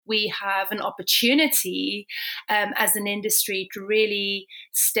we have an opportunity as an industry to really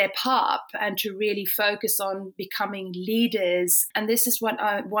step up and to really focus on becoming leaders. And this is why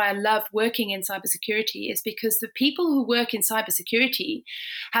I love working in cybersecurity, is because the people who work in cybersecurity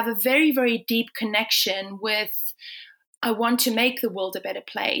have a very, very deep connection with, I want to make the world a better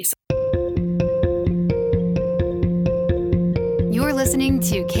place. You're listening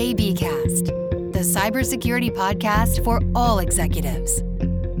to KBcast, the cybersecurity podcast for all executives.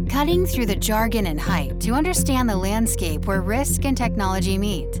 Cutting through the jargon and hype to understand the landscape where risk and technology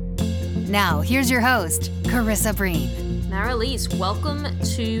meet. Now, here's your host, Carissa Breen. Marilise, welcome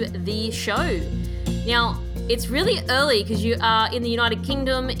to the show. Now, it's really early because you are in the United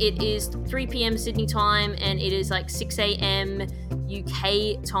Kingdom. It is 3 p.m. Sydney time and it is like 6 a.m.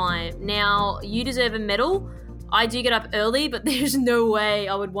 UK time. Now, you deserve a medal. I do get up early, but there's no way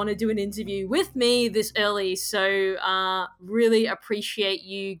I would want to do an interview with me this early. So really appreciate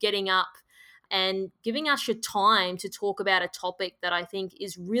you getting up and giving us your time to talk about a topic that I think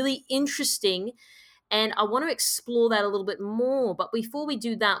is really interesting. And I want to explore that a little bit more. But before we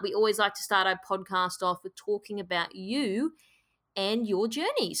do that, we always like to start our podcast off with talking about you and your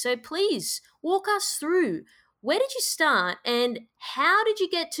journey. So please walk us through, where did you start and how did you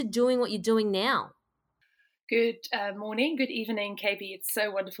get to doing what you're doing now? Good morning, good evening, KB. It's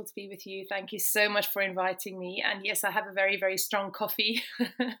so wonderful to be with you. Thank you so much for inviting me. And yes, I have a very, very strong coffee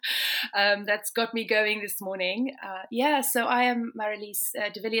that's got me going this morning. So I am Marilise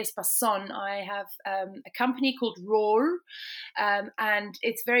de Villiers-Basson. I have a company called Roar, and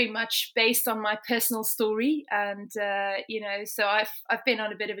it's very much based on my personal story. And, so I've been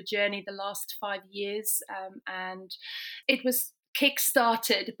on a bit of a journey the last 5 years, and it was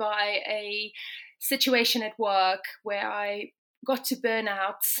kick-started by a situation at work where I got to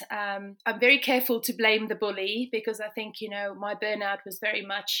burnout. I'm very careful to blame the bully because I think, my burnout was very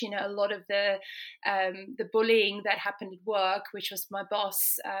much, a lot of the bullying that happened at work, which was my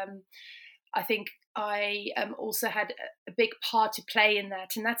boss. I think I also had a big part to play in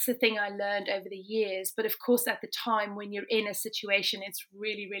that. And that's the thing I learned over the years. But of course, at the time when you're in a situation, it's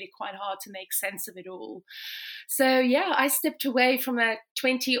really, really quite hard to make sense of it all. So, I stepped away from a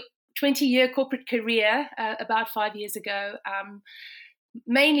 20-year corporate career about 5 years ago,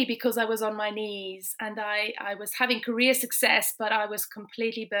 mainly because I was on my knees and I was having career success, but I was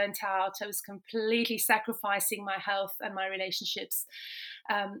completely burnt out. I was completely sacrificing my health and my relationships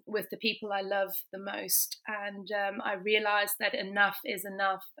with the people I love the most. And I realized that enough is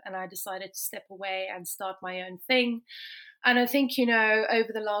enough. And I decided to step away and start my own thing. And I think, over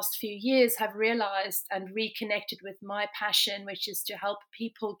the last few years, have realized and reconnected with my passion, which is to help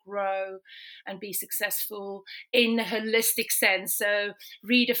people grow and be successful in a holistic sense. So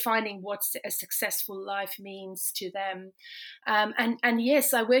redefining what a successful life means to them. And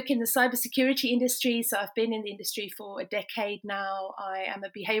yes, I work in the cybersecurity industry. So I've been in the industry for a decade now. I am a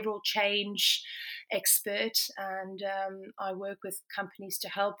behavioral change expert, and I work with companies to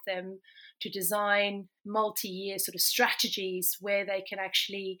help them to design multi-year sort of strategies where they can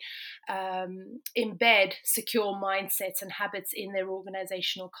actually embed secure mindsets and habits in their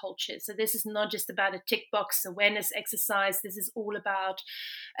organizational culture. So this is not just about a tick box awareness exercise. This is all about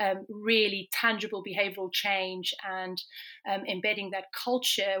really tangible behavioral change and embedding that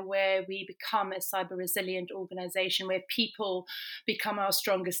culture where we become a cyber resilient organization, where people become our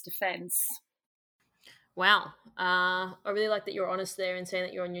strongest defense. Wow. I really like that you're honest there and saying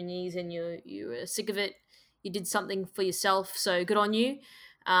that you're on your knees and you're sick of it. You did something for yourself, so good on you.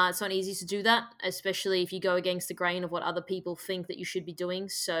 It's not easy to do that, especially if you go against the grain of what other people think that you should be doing.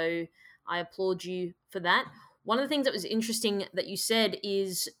 So I applaud you for that. One of the things that was interesting that you said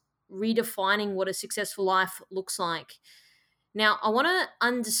is redefining what a successful life looks like. Now, I want to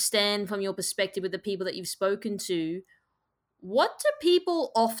understand from your perspective with the people that you've spoken to, what do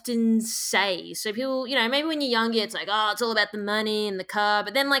people often say? So people, maybe when you're younger, it's like, oh, it's all about the money and the car.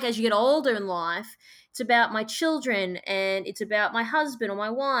 But then like as you get older in life, it's about my children and it's about my husband or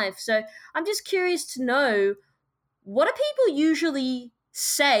my wife. So I'm just curious to know, what do people usually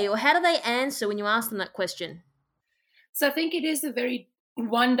say or how do they answer when you ask them that question? So I think it is a very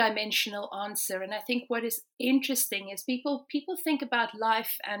one-dimensional answer. And I think what is interesting is people think about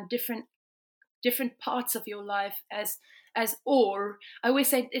life and different parts of your life as or. I always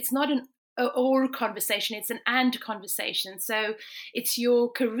say it's not an or conversation, it's an and conversation. So it's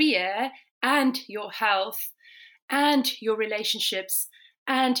your career and your health and your relationships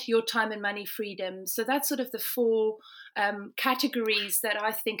and your time and money freedom. So that's sort of the four categories that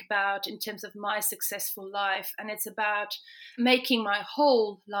I think about in terms of my successful life. And it's about making my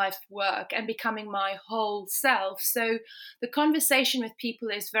whole life work and becoming my whole self. So the conversation with people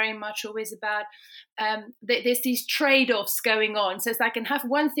is very much always about there's these trade-offs going on. So it's I can have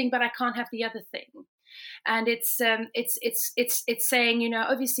one thing, but I can't have the other thing. And it's saying, you know,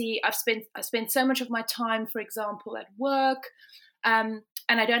 obviously I spent so much of my time, for example, at work,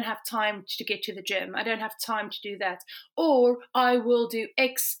 and I don't have time to get to the gym. I don't have time to do that. Or I will do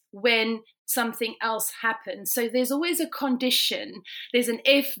X when something else happens. So there's always a condition. There's an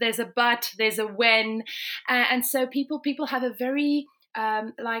if, there's a but, there's a when. And so people have a very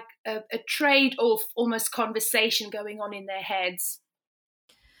like a trade-off almost conversation going on in their heads.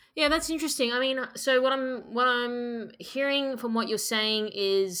 Yeah, that's interesting. I mean, so what I'm hearing from what you're saying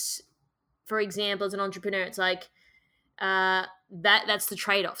is, for example, as an entrepreneur, it's like that's the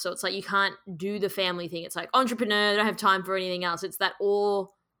trade-off. So it's like you can't do the family thing. It's like entrepreneur, don't have time for anything else. It's that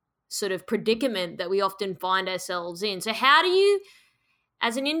all sort of predicament that we often find ourselves in. So how do you,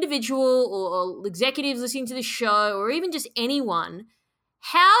 as an individual or executives listening to the show, or even just anyone,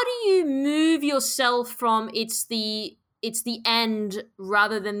 how do you move yourself from it's the and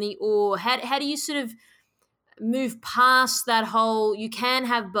rather than the or? How do you sort of move past that whole you can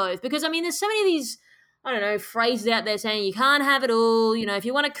have both? Because I mean, there's so many of these, I don't know, phrases out there saying you can't have it all. You know, if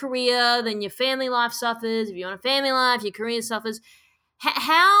you want a career, then your family life suffers. If you want a family life, your career suffers.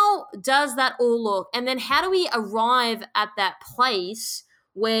 How does that all look? And then how do we arrive at that place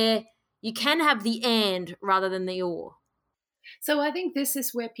where you can have the and rather than the or? So I think this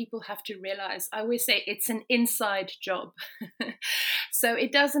is where people have to realize, I always say it's an inside job. So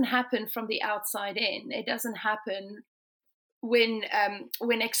it doesn't happen from the outside in. It doesn't happen when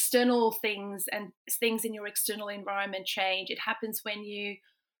external things and things in your external environment change. It happens when you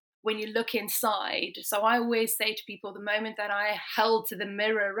look inside. So I always say to people, the moment that I held the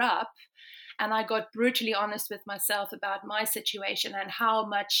mirror up and I got brutally honest with myself about my situation and how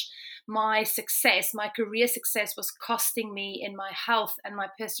much my success, my career success, was costing me in my health and my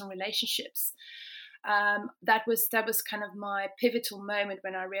personal relationships. That was kind of my pivotal moment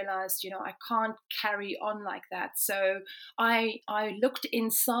when I realized, you know, I can't carry on like that. So I looked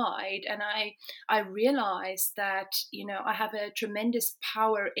inside and I realized that, you know, I have a tremendous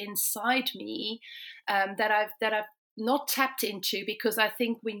power inside me that I've not tapped into, because I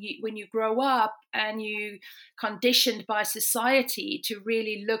think when you grow up and you conditioned by society to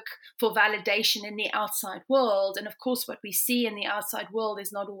really look for validation in the outside world, and of course what we see in the outside world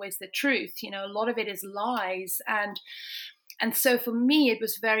is not always the truth, you know, a lot of it is lies. And so for me, it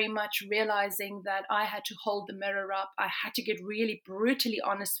was very much realizing that I had to hold the mirror up. I had to get really brutally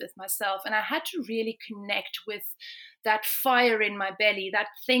honest with myself. And I had to really connect with that fire in my belly, that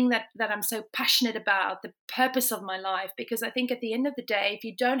thing that I'm so passionate about, the purpose of my life. Because I think at the end of the day, if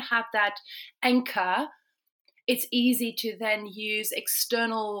you don't have that anchor, it's easy to then use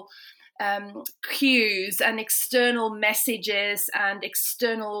external cues and external messages and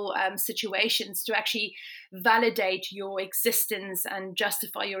external situations to actually validate your existence and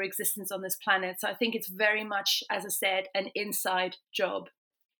justify your existence on this planet. So I think it's very much, as I said, an inside job.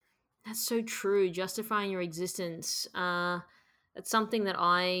 That's so true. Justifying your existence. That's something that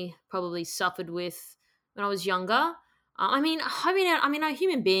I probably suffered with when I was younger. I'm a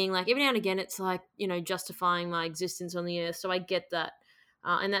human being. Like every now and again, it's like, you know, justifying my existence on the earth. So I get that.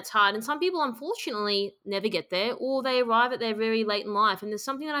 And that's hard. And some people, unfortunately, never get there, or they arrive at there very late in life. And there's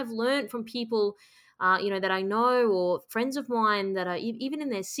something that I've learned from people, that I know, or friends of mine that are even in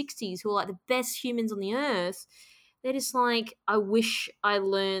their 60s, who are like the best humans on the earth. They're just like, I wish I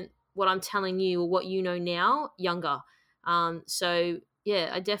learned what I'm telling you or what you know now younger. So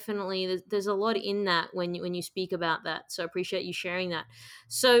yeah, I definitely, there's a lot in that when you speak about that. So I appreciate you sharing that.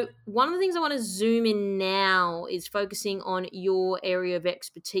 So one of the things I want to zoom in now is focusing on your area of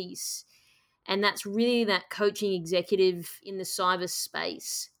expertise. And that's really that coaching executive in the cyber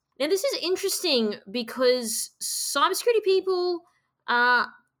space. Now, this is interesting because cybersecurity people are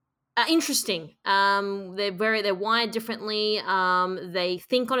interesting. They're wired differently. They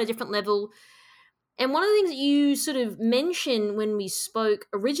think on a different level. And one of the things that you sort of mentioned when we spoke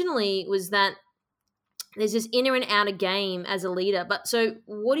originally was that there's this inner and outer game as a leader. But so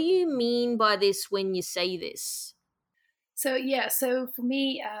what do you mean by this when you say this? So for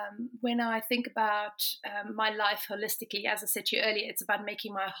me, when I think about my life holistically, as I said to you earlier, it's about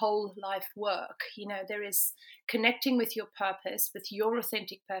making my whole life work. You know, there is connecting with your purpose, with your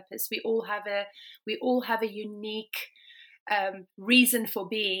authentic purpose. We all have a unique reason for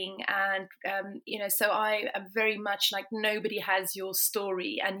being. And so I am very much like, nobody has your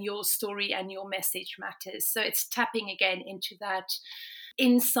story, and your message matters. So it's tapping again into that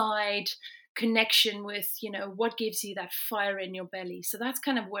inside connection with, what gives you that fire in your belly. So that's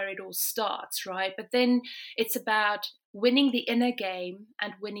kind of where it all starts, right? But then it's about winning the inner game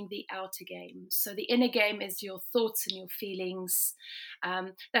and winning the outer game. So the inner game is your thoughts and your feelings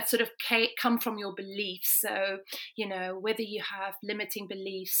that sort of come from your beliefs. So, whether you have limiting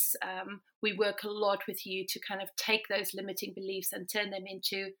beliefs, we work a lot with you to kind of take those limiting beliefs and turn them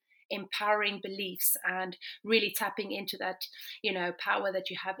into empowering beliefs, and really tapping into that, power that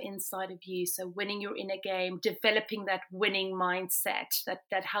you have inside of you. So winning your inner game, developing that winning mindset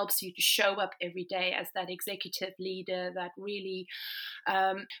that helps you to show up every day as that executive leader that really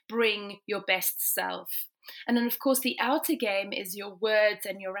bring your best self. And then, of course, the outer game is your words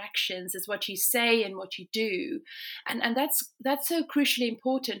and your actions, is what you say and what you do. And that's so crucially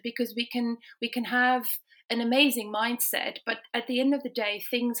important, because we can have an amazing mindset, but at the end of the day,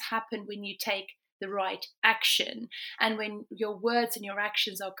 things happen when you take the right action, and when your words and your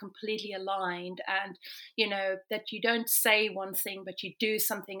actions are completely aligned, and that you don't say one thing but you do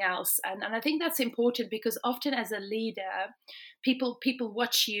something else. And I think that's important, because often as a leader, people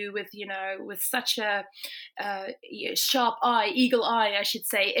watch you with such a sharp eye, eagle eye, I should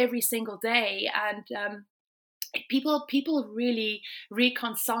say, every single day. And people really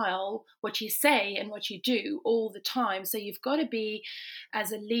reconcile what you say and what you do all the time. So you've got to be,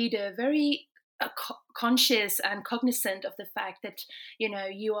 as a leader, very conscious and cognizant of the fact that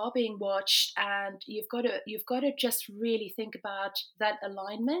you are being watched, and you've got to just really think about that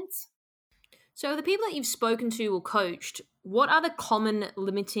alignment. So the people that you've spoken to or coached, what are the common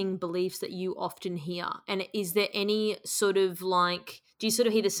limiting beliefs that you often hear? And is there any sort of do you sort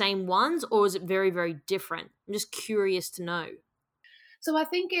of hear the same ones, or is it very, very different? I'm just curious to know. So I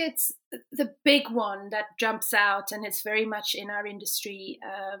think it's the big one that jumps out, and it's very much in our industry,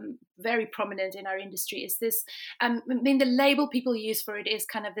 very prominent in our industry, is this, the label people use for it is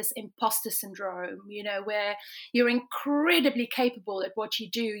kind of this imposter syndrome, where you're incredibly capable at what you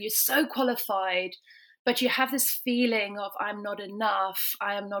do, you're so qualified, but you have this feeling of, I'm not enough,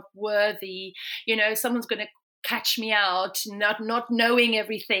 I am not worthy, someone's going to catch me out, not knowing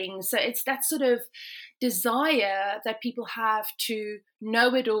everything. So it's that sort of desire that people have to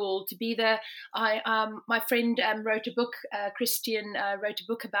know it all, to be my friend wrote a book, Christian wrote a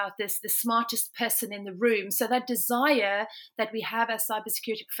book about this, the smartest person in the room. So that desire that we have as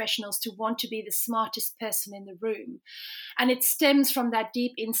cybersecurity professionals to want to be the smartest person in the room. And it stems from that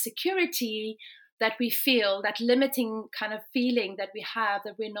deep insecurity that we feel, that limiting kind of feeling that we have,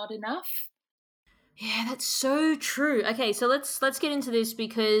 that we're not enough. Yeah, that's so true. Okay, so let's get into this,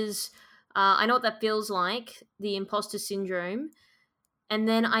 because I know what that feels like, the imposter syndrome. And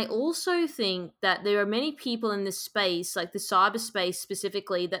then I also think that there are many people in this space, like the cyberspace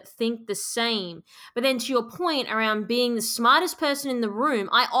specifically, that think the same. But then to your point around being the smartest person in the room,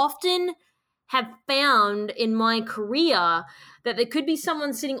 I often have found in my career that there could be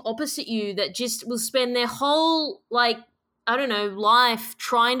someone sitting opposite you that just will spend their whole, life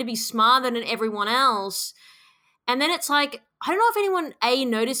trying to be smarter than everyone else. And then it's like, I don't know if anyone A,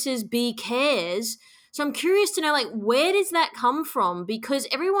 notices, B, cares. So I'm curious to know, where does that come from? Because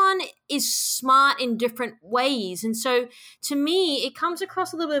everyone is smart in different ways. And so to me, it comes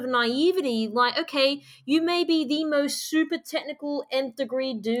across a little bit of naivety. Like, okay, you may be the most super technical nth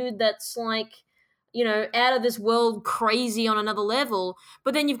degree dude that's out of this world, crazy on another level.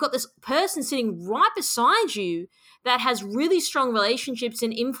 But then you've got this person sitting right beside you that has really strong relationships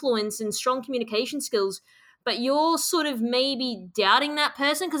and influence and strong communication skills, but you're sort of maybe doubting that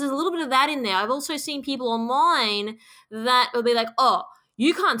person, because there's a little bit of that in there. I've also seen people online that will be like, oh,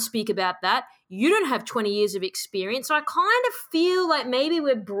 you can't speak about that. You don't have 20 years of experience. So I kind of feel like maybe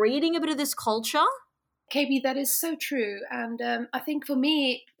we're breeding a bit of this culture. KB, that is so true. And I think for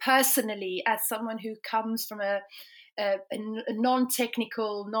me personally, as someone who comes from a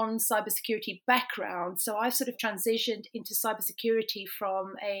non-technical, non-cybersecurity background. So I sort of transitioned into cybersecurity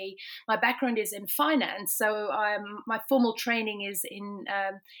from my background is in finance. So my formal training is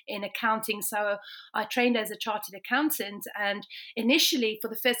in accounting. So I trained as a chartered accountant, and initially for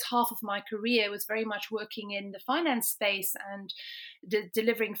the first half of my career was very much working in the finance space and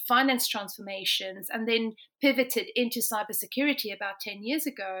delivering finance transformations, and then pivoted into cybersecurity about 10 years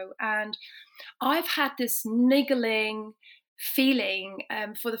ago. And I've had this niggling feeling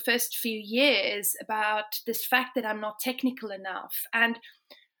for the first few years about this fact that I'm not technical enough. And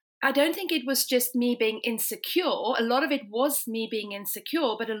I don't think it was just me being insecure. A lot of it was me being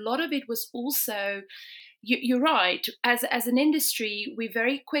insecure, but a lot of it was also you're right. As an industry, we're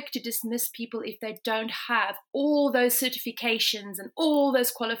very quick to dismiss people if they don't have all those certifications and all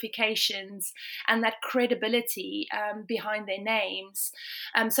those qualifications and that credibility behind their names.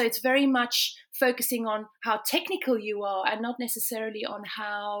 So it's very much focusing on how technical you are and not necessarily on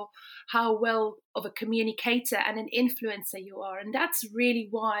how well of a communicator and an influencer you are. And that's really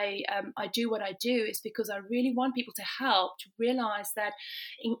why I do what I do, is because I really want people to help to realize that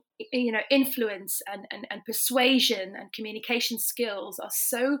influence and persuasion and communication skills are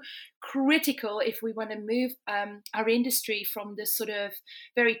so critical if we want to move our industry from this sort of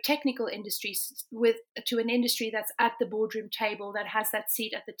very technical industry to an industry that's at the boardroom table, that has that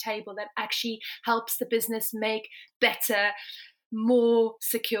seat at the table, that actually helps the business make better, more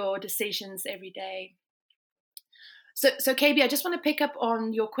secure decisions every day. So KB, I just want to pick up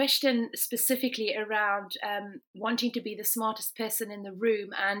on your question specifically around wanting to be the smartest person in the room,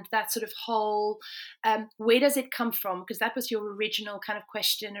 and that sort of whole, where does it come from? Because that was your original kind of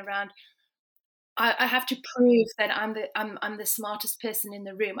question around, I have to prove that I'm the smartest person in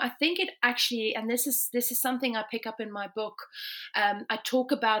the room. I think it actually, and this is something I pick up in my book. I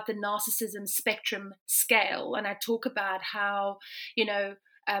talk about the narcissism spectrum scale, and I talk about how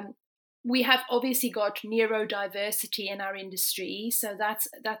we have obviously got neurodiversity in our industry, so that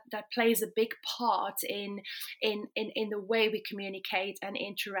plays a big part in the way we communicate and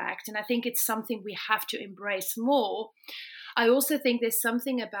interact. And I think it's something we have to embrace more. I also think there's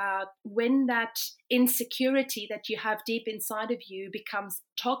something about when that insecurity that you have deep inside of you becomes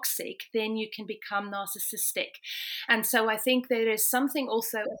toxic, then you can become narcissistic. And so I think there is something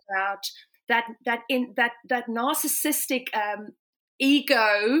also about that narcissistic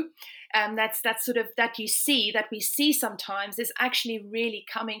ego. That we see sometimes is actually really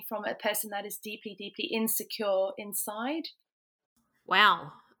coming from a person that is deeply, deeply insecure inside.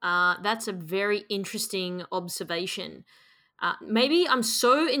 Wow, that's a very interesting observation. Maybe I'm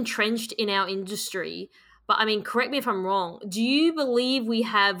so entrenched in our industry, but I mean, correct me if I'm wrong. Do you believe we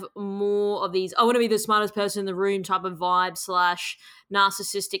have more of these, I want to be the smartest person in the room type of vibe /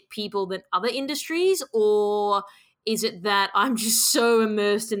 narcissistic people than other industries? Or is it that I'm just so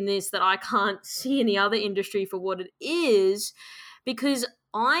immersed in this that I can't see any other industry for what it is? Because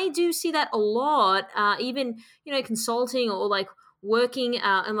I do see that a lot, even, consulting or like working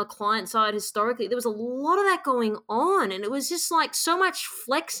on the client side historically. There was a lot of that going on, and it was just like so much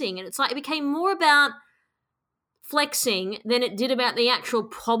flexing. And it's like it became more about flexing than it did about the actual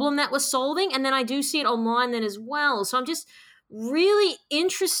problem that we're solving. And then I do see it online then as well. So I'm just really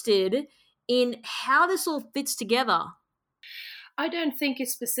interested in how this all fits together. I don't think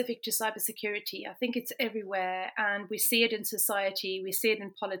it's specific to cybersecurity. I think it's everywhere, and we see it in society, we see it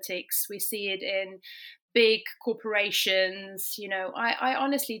in politics, we see it in big corporations. I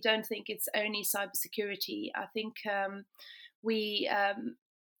honestly don't think it's only cybersecurity. I think we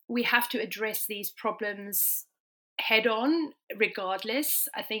have to address these problems head on, regardless.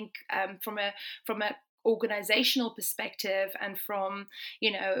 I think from a organizational perspective, and from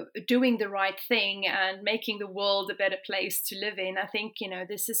doing the right thing and making the world a better place to live in, I think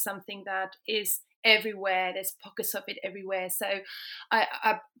this is something that is everywhere. There's pockets of it everywhere. So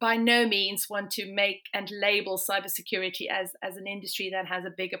I by no means want to make and label cybersecurity as an industry that has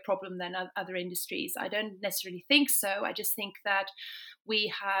a bigger problem than other industries. I don't necessarily think so. I just think that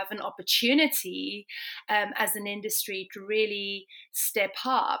we have an opportunity as an industry to really step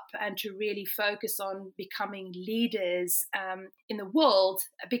up and to really focus on becoming leaders in the world.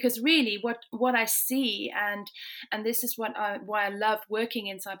 Because really what I see, and this is why I love working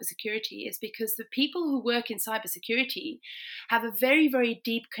in cybersecurity, is because the people who work in cybersecurity have a very, very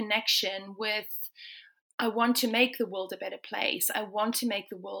deep connection with, I want to make the world a better place. I want to make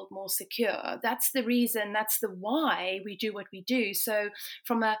the world more secure. That's the reason, that's the why we do what we do. So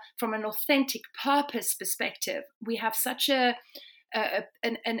from an authentic purpose perspective, we have such an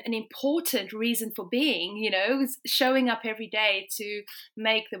important reason for being, showing up every day to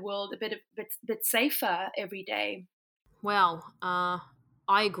make the world a bit safer every day. Wow.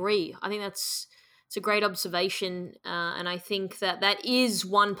 I agree. I think it's a great observation. And I think that is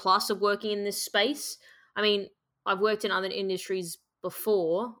one plus of working in this space. I mean, I've worked in other industries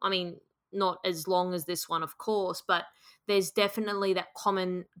before. I mean, not as long as this one, of course, but there's definitely that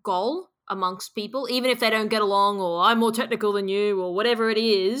common goal amongst people. Even if they don't get along, or I'm more technical than you, or whatever it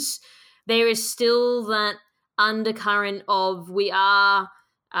is, there is still that undercurrent of we are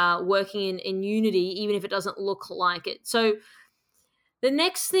working in unity, even if it doesn't look like it. So the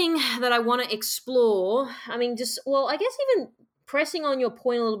next thing that I want to explore, I guess even pressing on your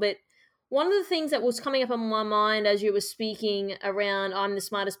point a little bit, one of the things that was coming up on my mind as you were speaking around I'm the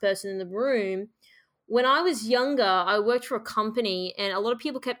smartest person in the room when I was younger, I worked for a company and a lot of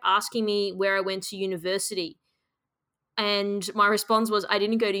people kept asking me where I went to university. And my response was, I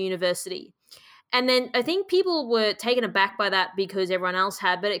didn't go to university. And then I think people were taken aback by that because everyone else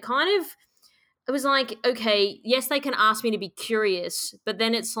had, but it was like, okay, yes, they can ask me to be curious, but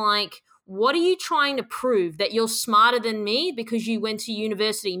then it's like, what are you trying to prove? That you're smarter than me because you went to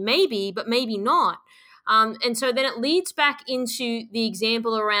university? Maybe, but maybe not. And so then it leads back into the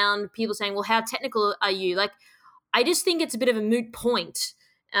example around people saying, well, how technical are you? Like, I just think it's a bit of a moot point.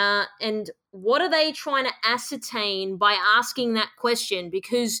 And what are they trying to ascertain by asking that question?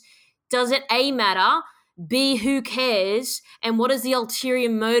 Because does it A, matter? B, who cares? And what is the ulterior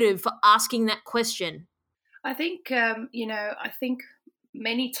motive for asking that question? I think, I think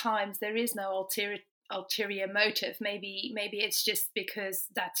many times there is no ulterior motive. Maybe it's just because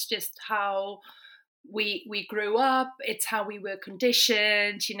that's just how we grew up. It's how we were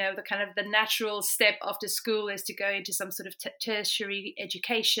conditioned. The kind of the natural step after school is to go into some sort of tertiary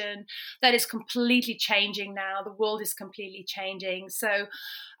education. That is completely changing now. The world is completely changing. So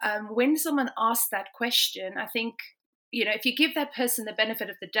when someone asks that question, I think, if you give that person the benefit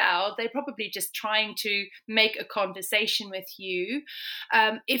of the doubt, they're probably just trying to make a conversation with you.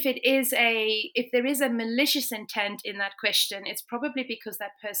 If there is a malicious intent in that question, it's probably because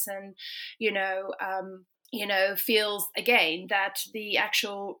that person, feels again that the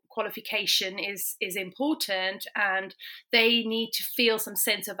actual qualification is important, and they need to feel some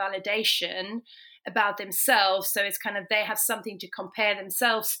sense of validation about themselves. So it's kind of, they have something to compare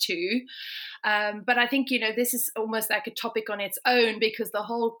themselves to. But I think, this is almost like a topic on its own, because the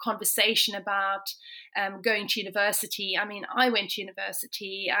whole conversation about going to university, I mean, I went to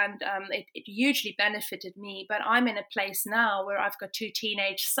university and it hugely benefited me, but I'm in a place now where I've got 2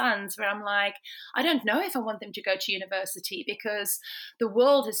 teenage sons where I'm like, I don't know if I want them to go to university, because the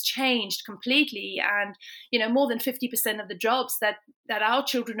world has changed completely. And, more than 50% of the jobs that our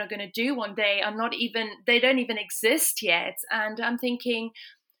children are going to do one day they don't even exist yet. And I'm thinking,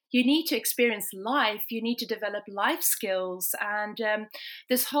 you need to experience life, you need to develop life skills. And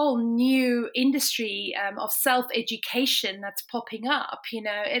this whole new industry of self-education that's popping up,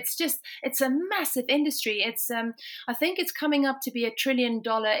 it's a massive industry. I think it's coming up to be $1 trillion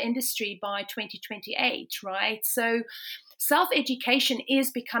industry by 2028, right? So self-education is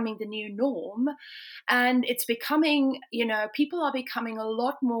becoming the new norm, and it's becoming, people are becoming a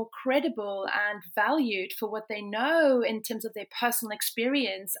lot more credible and valued for what they know in terms of their personal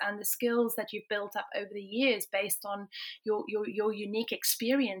experience and the skills that you've built up over the years based on your unique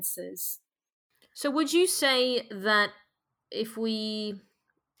experiences. So would you say that if we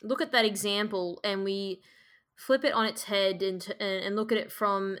look at that example and we flip it on its head and look at it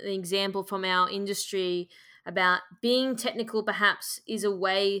from the example from our industry about being technical perhaps is a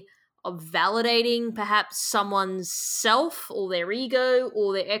way of validating perhaps someone's self or their ego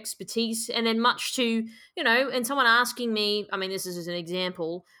or their expertise, and then much to, and someone asking me, I mean, this is an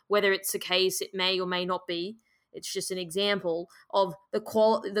example, whether it's the case, it may or may not be, it's just an example of the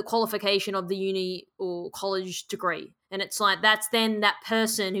qualification of the uni or college degree. And it's like, that's then that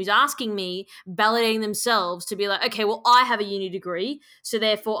person who's asking me validating themselves to be like, okay, well, I have a uni degree, so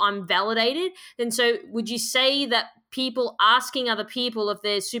therefore I'm validated. And so would you say that people asking other people if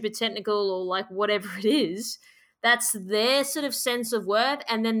they're super technical or like whatever it is, that's their sort of sense of worth,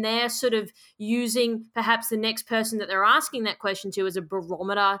 and then they're sort of using perhaps the next person that they're asking that question to as a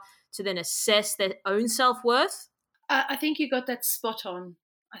barometer to then assess their own self-worth? I think you got that spot on.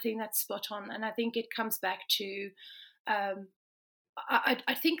 I think that's spot on. And I think it comes back to,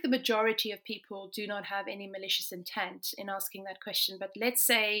 I think the majority of people do not have any malicious intent in asking that question. But let's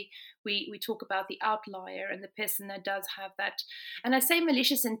say we talk about the outlier and the person that does have that. And I say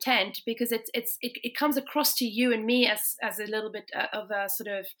malicious intent because it comes across to you and me as a little bit of a sort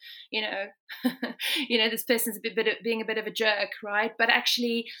of, this person's being a bit of a jerk, right? But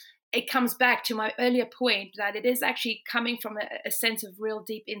actually, it comes back to my earlier point that it is actually coming from a sense of real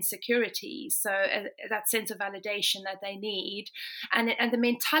deep insecurity. So that sense of validation that they need, and the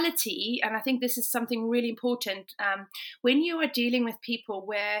mentality. And I think this is something really important. When you are dealing with people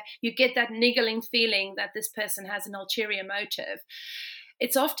where you get that niggling feeling that this person has an ulterior motive,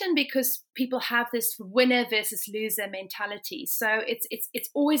 it's often because people have this winner versus loser mentality. So it's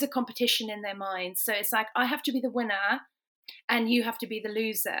always a competition in their minds. So it's like, I have to be the winner and you have to be the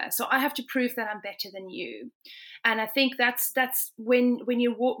loser. So I have to prove that I'm better than you. And I think that's when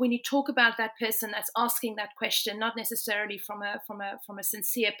you talk about that person that's asking that question, not necessarily from a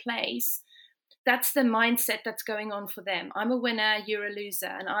sincere place, that's the mindset that's going on for them. I'm a winner, you're a loser,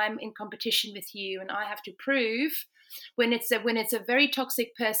 and I'm in competition with you, and I have to prove. When it's a very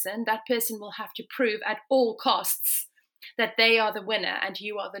toxic person, that person will have to prove at all costs that they are the winner and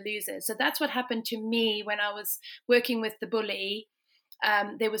you are the loser. So that's what happened to me when I was working with the bully.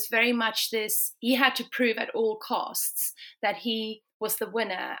 There was very much this, he had to prove at all costs that he was the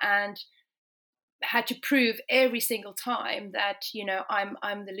winner, and had to prove every single time that,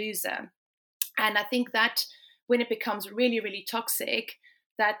 I'm the loser. And I think that when it becomes really, really toxic,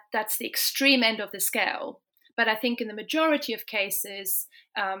 that's the extreme end of the scale. But I think in the majority of cases,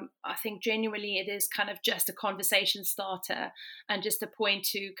 I think genuinely it is kind of just a conversation starter and just a point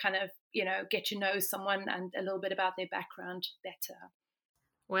to kind of, get to know someone and a little bit about their background better.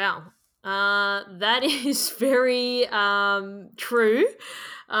 Wow. That is very true.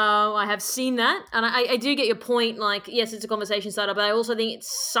 I have seen that. And I do get your point. Like, yes, it's a conversation starter, but I also think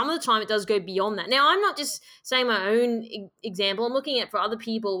some of the time it does go beyond that. Now, I'm not just saying my own example. I'm looking at for other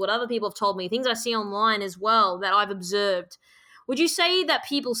people, what other people have told me, things I see online as well that I've observed. Would you say that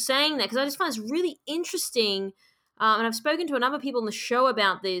people saying that, because I just find it's really interesting, and I've spoken to a number of people on the show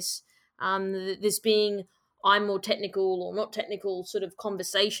about this, this being I'm more technical or not technical sort of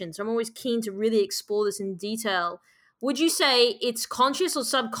conversation. So I'm always keen to really explore this in detail. Would you say it's conscious or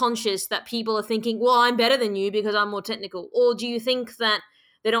subconscious that people are thinking, well, I'm better than you because I'm more technical? Or do you think that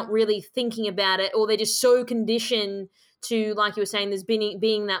they're not really thinking about it, or they're just so conditioned to, like you were saying, there's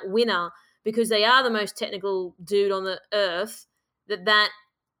being that winner because they are the most technical dude on the earth, that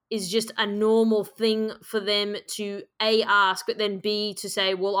is just a normal thing for them to A, ask, but then B, to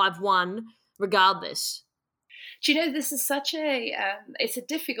say, well, I've won regardless? Do you know, this is such it's a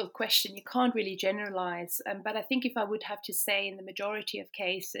difficult question. You can't really generalize. But I think if I would have to say in the majority of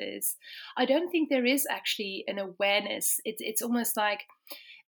cases, I don't think there is actually an awareness. It's almost like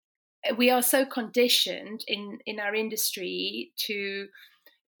we are so conditioned in our industry to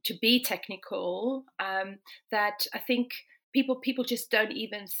be technical that I think people just don't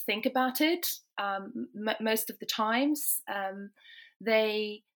even think about it most of the times.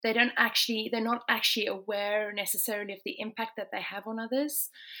 They're not actually aware necessarily of the impact that they have on others,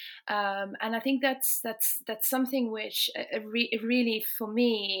 and I think that's something which really for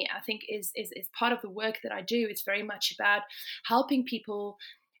me I think is part of the work that I do. It's very much about helping people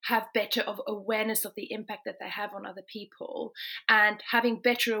have better of awareness of the impact that they have on other people, and having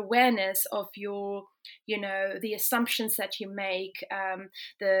better awareness of your, the assumptions that you make,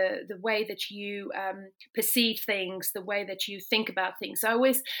 the way that you perceive things, the way that you think about things. So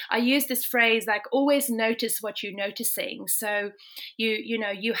I use this phrase like, always notice what you're noticing. So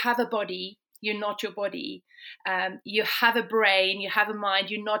you have a body, you're not your body. You have a brain, you have a mind,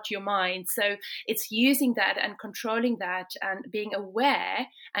 you're not your mind. So it's using that and controlling that and being aware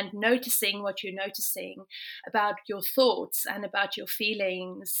and noticing what you're noticing about your thoughts and about your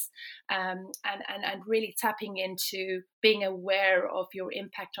feelings, and really tapping into being aware of your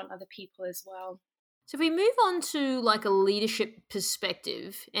impact on other people as well. So if we move on to like a leadership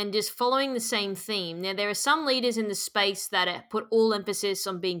perspective and just following the same theme, now there are some leaders in the space that put all emphasis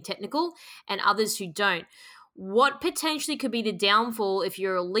on being technical and others who don't. What potentially could be the downfall if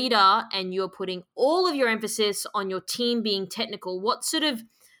you're a leader and you're putting all of your emphasis on your team being technical? What sort of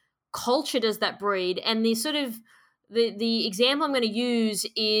culture does that breed? And the sort of the example I'm going to use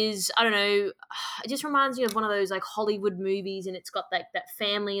is, I don't know, it just reminds me of one of those like Hollywood movies, and it's got that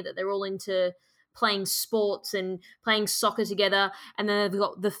family that they're all into playing sports and playing soccer together, and then they've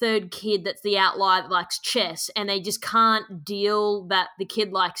got the third kid that's the outlier that likes chess, and they just can't deal that the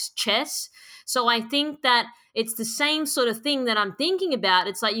kid likes chess. So I think that it's the same sort of thing that I'm thinking about.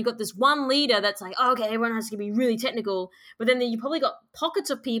 It's like you've got this one leader that's like, oh, okay, everyone has to be really technical, but then you probably got pockets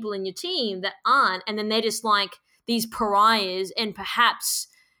of people in your team that aren't, and then they're just like these pariahs, and perhaps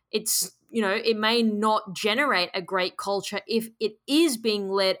it's, it may not generate a great culture if it is being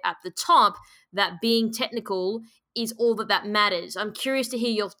led at the top that being technical is all that matters. I'm curious to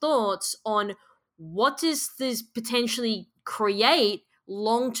hear your thoughts on what does this potentially create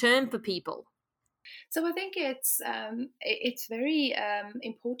long-term for people? So I think it's very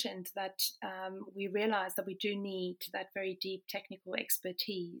important that we realize that we do need that very deep technical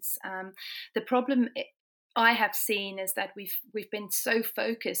expertise. The problem I have seen is that we've been so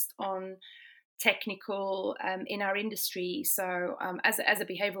focused on technical in our industry. So as a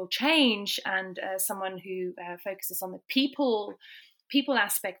behavioral change and someone who focuses on the people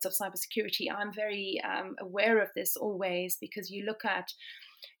aspects of cybersecurity, I'm very aware of this always, because you look at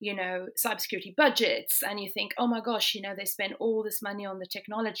cybersecurity budgets and you think, oh my gosh, they spend all this money on the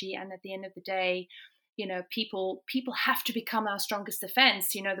technology, and at the end of the day, people have to become our strongest defense.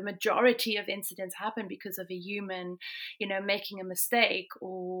 The majority of incidents happen because of a human, making a mistake,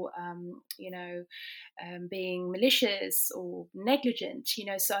 or being malicious or negligent.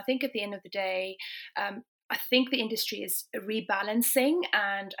 So I think at the end of the day, I think the industry is rebalancing,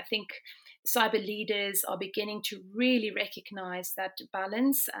 and I think cyber leaders are beginning to really recognize that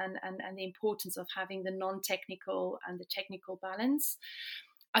balance, and the importance of having the non-technical and the technical balance.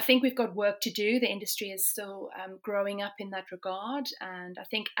 I think we've got work to do. The industry is still growing up in that regard. And I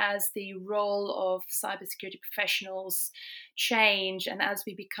think as the role of cybersecurity professionals change, and as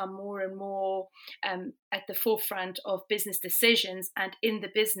we become more and more at the forefront of business decisions and in the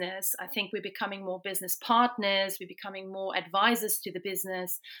business, I think we're becoming more business partners, we're becoming more advisors to the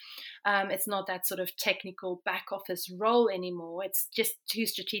business. It's not that sort of technical back office role anymore. It's just too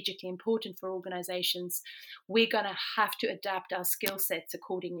strategically important for organizations. We're going to have to adapt our skill sets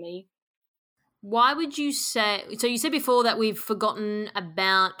accordingly. Why would you say, so you said before that we've forgotten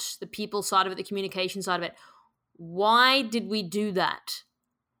about the people side of it, the communication side of it. Why did we do that?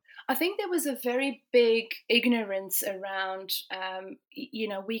 I think there was a very big ignorance around,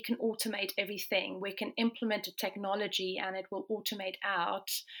 we can automate everything. We can implement a technology and it will automate out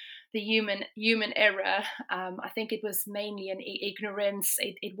the human error. I think it was mainly an ignorance.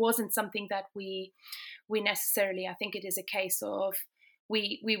 It wasn't something that we necessarily, I think it is a case of,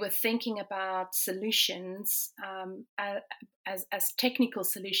 we were thinking about solutions as technical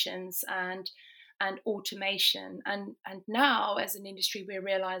solutions and automation. And now as an industry, we're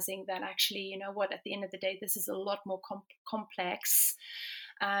realizing that actually, at the end of the day, this is a lot more complex,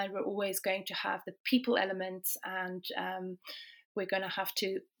 and we're always going to have the people elements, and we're going to have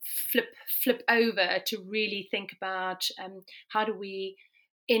to flip over to really think about how do we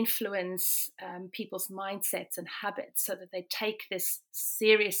influence people's mindsets and habits so that they take this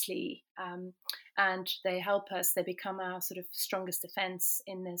seriously, and they help us, they become our sort of strongest defense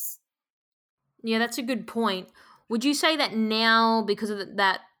in this. Yeah, that's a good point. Would you say that now, because of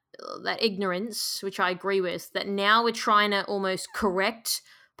that ignorance, which I agree with, that now we're trying to almost correct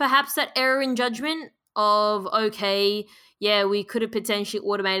perhaps that error in judgment of, okay, yeah, we could have potentially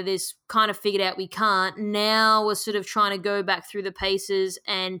automated this, kind of figured out we can't. Now we're sort of trying to go back through the paces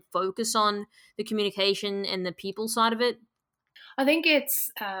and focus on the communication and the people side of it? I think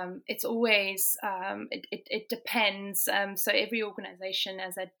it's always it depends. So every organization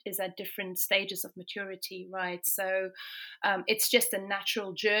is at different stages of maturity, right? So it's just a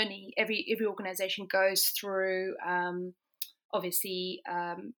natural journey. Every organization goes through obviously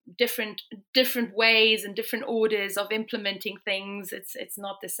different ways and different orders of implementing things. It's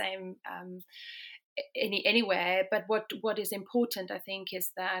not the same anywhere. But what is important, I think,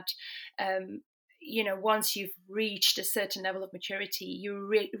 is that once you've reached a certain level of maturity,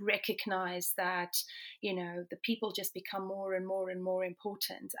 you recognize that, the people just become more and more and more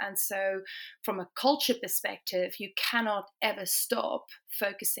important. And so from a culture perspective, you cannot ever stop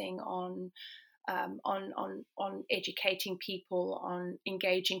focusing on educating people, on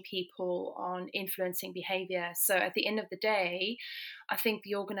engaging people, on influencing behavior. So at the end of the day, I think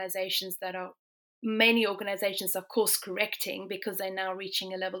many organizations are course correcting because they're now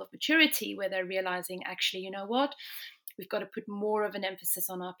reaching a level of maturity where they're realizing, actually, we've got to put more of an emphasis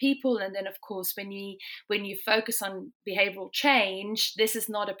on our people. And then, of course, when you focus on behavioral change, this is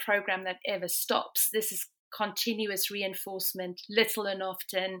not a program that ever stops. This is continuous reinforcement, little and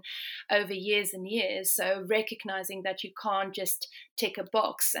often, over years and years. So recognizing that you can't just tick a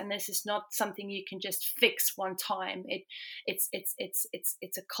box, and this is not something you can just fix one time. It's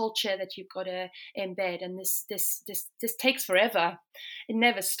a culture that you've got to embed, and this takes forever. It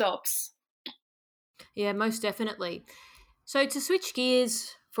never stops. Yeah, most definitely. So to switch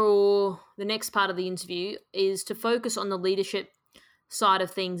gears for the next part of the interview is to focus on the leadership side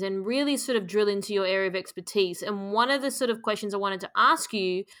of things and really sort of drill into your area of expertise. And one of the sort of questions I wanted to ask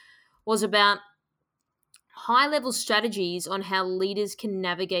you was about high-level strategies on how leaders can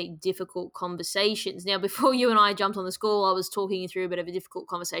navigate difficult conversations. Now, before you and I jumped on this call, I was talking you through a bit of a difficult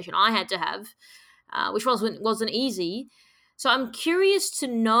conversation I had to have, which wasn't easy. So I'm curious to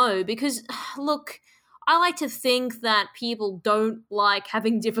know, because, look, I like to think that people don't like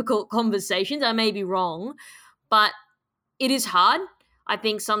having difficult conversations. I may be wrong, but it is hard. I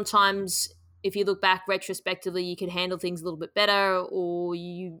think sometimes if you look back retrospectively, you can handle things a little bit better, or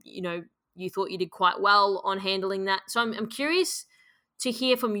you thought you did quite well on handling that. So I'm curious to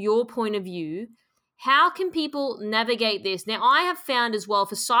hear from your point of view, how can people navigate this? Now, I have found as well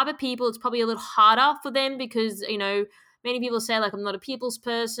for cyber people, it's probably a little harder for them because, many people say, like, I'm not a people's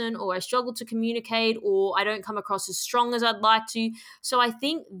person, or I struggle to communicate, or I don't come across as strong as I'd like to. So I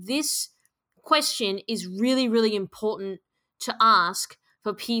think this question is really, really important to ask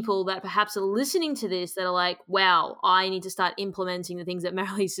for people that perhaps are listening to this that are like, wow, I need to start implementing the things that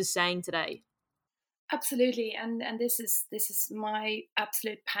Marilyse is saying today? Absolutely, and this is my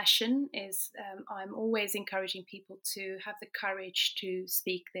absolute passion. Is I'm always encouraging people to have the courage to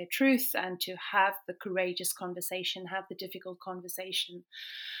speak their truth and to have the courageous conversation, have the difficult conversation.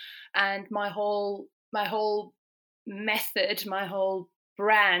 And my whole method, my whole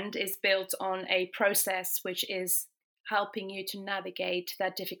brand is built on a process which is helping you to navigate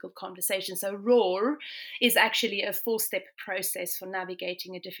that difficult conversation. So ROAR is actually a 4-step process for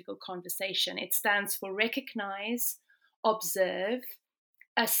navigating a difficult conversation. It stands for recognize, observe,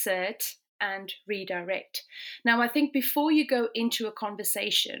 assert, and redirect. Now, I think before you go into a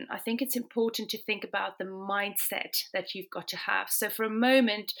conversation, I think it's important to think about the mindset that you've got to have. So for a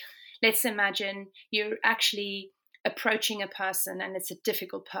moment, let's imagine you're actually approaching a person and it's a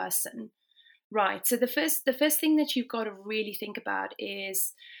difficult person. Right. So the first thing that you've got to really think about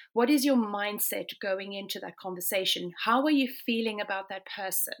is, what is your mindset going into that conversation? How are you feeling about that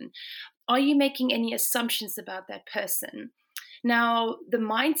person? Are you making any assumptions about that person? Now, the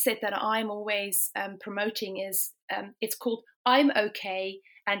mindset that I'm always promoting is, it's called I'm okay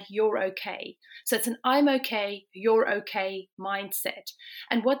and you're okay. So it's an I'm okay, you're okay mindset.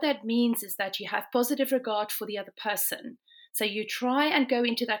 And what that means is that you have positive regard for the other person. So you try and go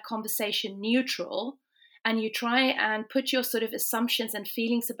into that conversation neutral, and you try and put your sort of assumptions and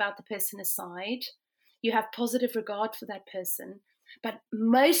feelings about the person aside. You have positive regard for that person. But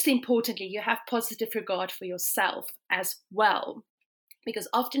most importantly, you have positive regard for yourself as well. Because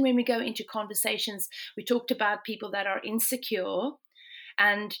often when we go into conversations, we talked about people that are insecure.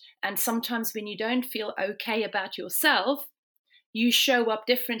 And sometimes when you don't feel okay about yourself, you show up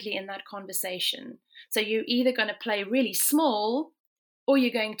differently in that conversation. So you're either going to play really small, or you're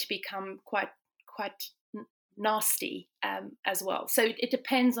going to become quite nasty as well. So it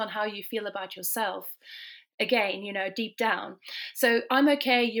depends on how you feel about yourself. Again, deep down. So I'm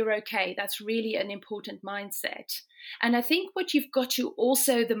okay, you're okay. That's really an important mindset. And I think what you've got to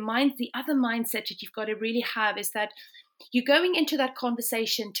also, the other mindset that you've got to really have is that you're going into that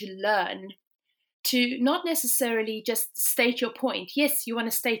conversation to learn, to not necessarily just state your point. Yes, you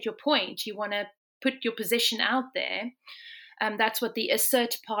want to state your point. You want to put your position out there. That's what the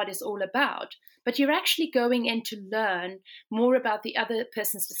assert part is all about. But you're actually going in to learn more about the other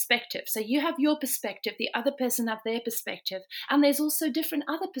person's perspective. So you have your perspective, the other person have their perspective, and there's also different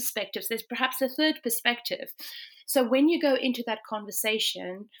other perspectives. There's perhaps a third perspective. So when you go into that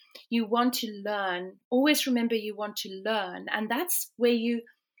conversation, you want to learn. Always remember you want to learn. And that's where you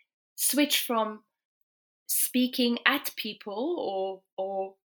switch from speaking at people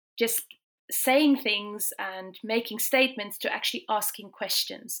or just saying things and making statements to actually asking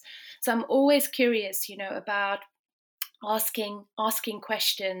questions. So I'm always curious, about asking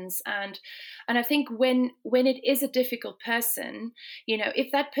questions, and I think when it is a difficult person,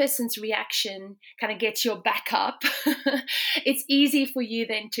 if that person's reaction kind of gets your back up, it's easy for you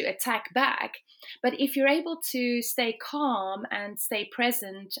then to attack back. But if you're able to stay calm and stay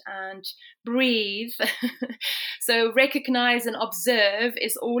present and breathe, so recognize and observe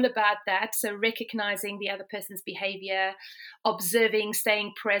is all about that. So recognizing the other person's behavior, observing,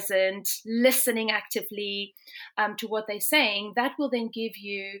 staying present, listening actively to what they're saying, that will then give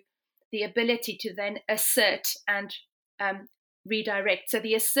you the ability to then assert and redirect. So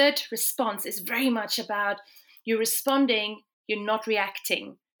the assert response is very much about you're responding, you're not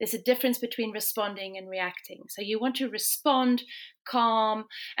reacting. There's a difference between responding and reacting. So you want to respond calm,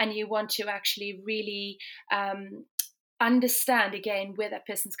 and you want to actually really understand, again, where that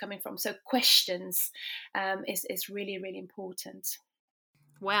person's coming from. So questions is really, really important.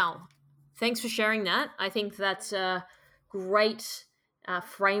 Wow. Thanks for sharing that. I think that's a great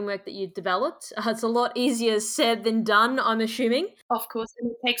framework that you've developed. It's a lot easier said than done, I'm assuming. Of course,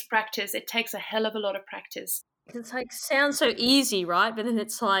 and it takes practice. It takes a hell of a lot of practice. It's like, sounds so easy, right? But then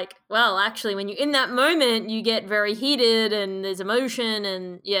it's like, well, actually, when you're in that moment, you get very heated and there's emotion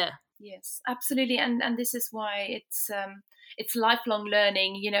and yeah. Yes, absolutely. And this is why it's lifelong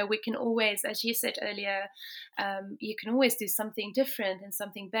learning. We can always, as you said earlier, you can always do something different and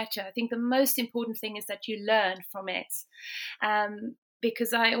something better. I think the most important thing is that you learn from it.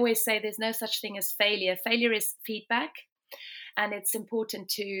 Because I always say there's no such thing as failure. Failure is feedback. And it's important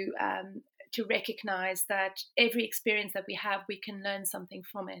to recognize that every experience that we have, we can learn something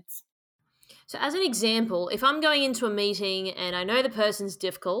from it. So as an example, if I'm going into a meeting and I know the person's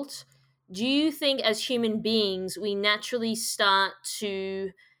difficult, do you think as human beings we naturally start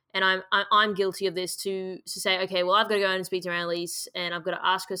to and I'm guilty of this, to say, okay, well, I've got to go and speak to Annalise and I've got to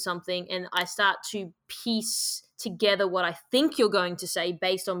ask her something, and I start to piece together what I think you're going to say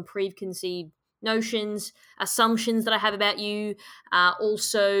based on preconceived notions, assumptions that I have about you,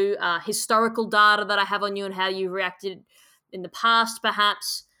 also historical data that I have on you and how you reacted in the past,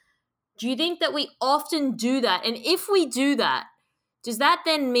 perhaps. Do you think that we often do that? And if we do that, does that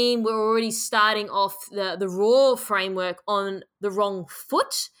then mean we're already starting off the raw framework on the wrong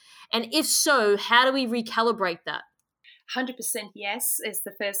foot? And if so, how do we recalibrate that? 100% yes is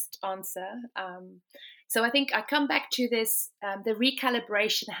the first answer. So I think I come back to this, the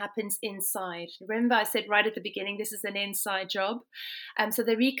recalibration happens inside. Remember I said right at the beginning, this is an inside job. So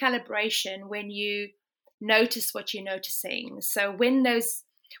the recalibration, when you notice what you're noticing. So when those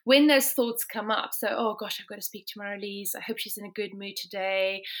thoughts come up, so, oh gosh, I've got to speak to Marlies. I hope she's in a good mood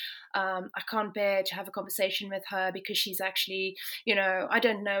today. I can't bear to have a conversation with her because she's actually, I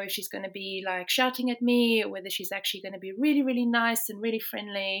don't know if she's going to be like shouting at me or whether she's actually going to be really, really nice and really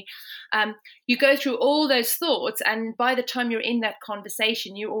friendly. You go through all those thoughts, and by the time you're in that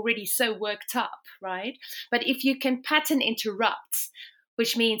conversation, you're already so worked up, right? But if you can pattern interrupt,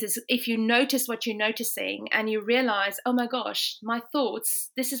 which means is if you notice what you're noticing and you realize, oh my gosh, my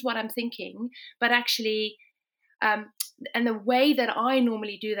thoughts, this is what I'm thinking, but actually, and the way that I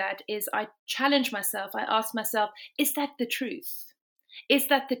normally do that is I challenge myself. I ask myself, is that the truth? Is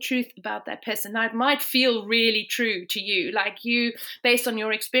that the truth about that person? Now, it might feel really true to you, like you, based on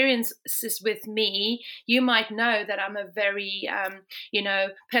your experiences with me, you might know that I'm a very,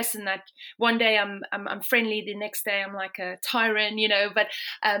 person that one day I'm friendly, the next day I'm like a tyrant, but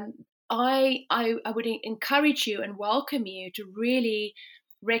I would encourage you and welcome you to really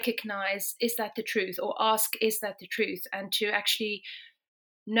recognize, is that the truth? Or ask, is that the truth? And to actually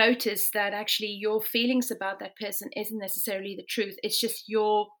notice that actually your feelings about that person isn't necessarily the truth. It's just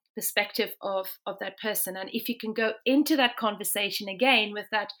your perspective of that person. And if you can go into that conversation again with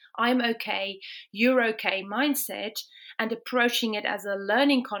that I'm okay, you're okay mindset, and approaching it as a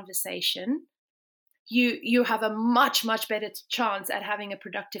learning conversation, you have a much, much better chance at having a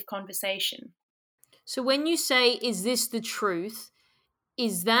productive conversation. So when you say, is this the truth?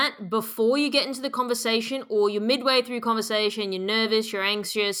 Is that before you get into the conversation, or you're midway through conversation, you're nervous, you're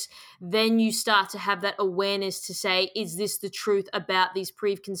anxious, then you start to have that awareness to say, is this the truth about these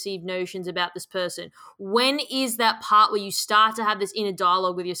preconceived notions about this person? When is that part where you start to have this inner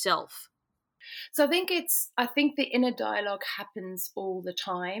dialogue with yourself? So I think the inner dialogue happens all the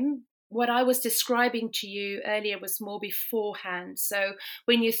time. What I was describing to you earlier was more beforehand. So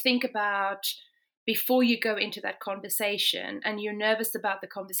when you think about before you go into that conversation and you're nervous about the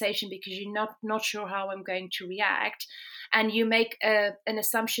conversation because you're not sure how I'm going to react, and you make an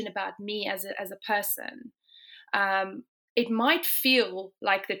assumption about me as a person, it might feel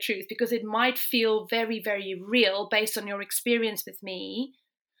like the truth because it might feel very, very real based on your experience with me.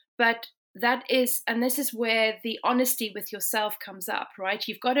 But this is where the honesty with yourself comes up, right?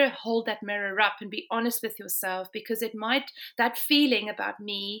 You've got to hold that mirror up and be honest with yourself, because that feeling about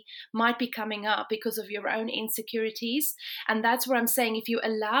me might be coming up because of your own insecurities. And that's where I'm saying, if you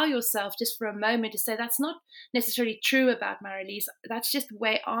allow yourself just for a moment to say, that's not necessarily true about Marlies, that's just the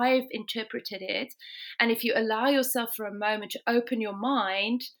way I've interpreted it. And if you allow yourself for a moment to open your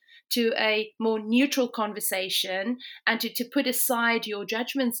mind to a more neutral conversation and to put aside your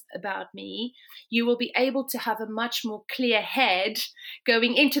judgments about me, you will be able to have a much more clear head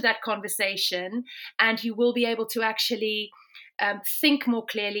going into that conversation, and you will be able to actually think more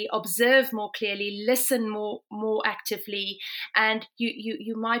clearly, observe more clearly, listen more actively, and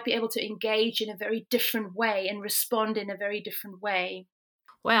you might be able to engage in a very different way and respond in a very different way.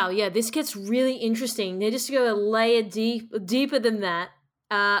 Wow, yeah, this gets really interesting. Now, just to go a layer deeper than that.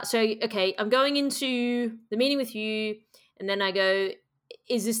 Okay, I'm going into the meeting with you, and then I go,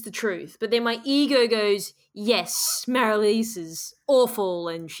 is this the truth? But then my ego goes, yes, Marlies is awful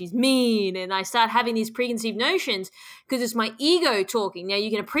and she's mean. And I start having these preconceived notions because it's my ego talking. Now, you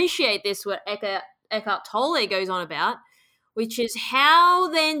can appreciate this, what Eckhart Tolle goes on about, which is how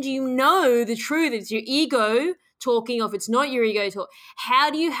then do you know the truth? It's your ego talking, or if it's not your ego talk. How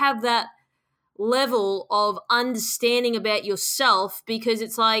do you have that level of understanding about yourself? Because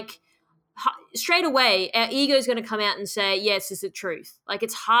it's like straight away our ego is going to come out and say, yes, this is the truth. Like,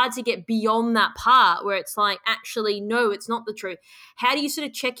 it's hard to get beyond that part where it's like, actually, no, it's not the truth. How do you sort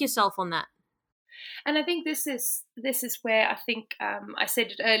of check yourself on that? And I think this is where I think I said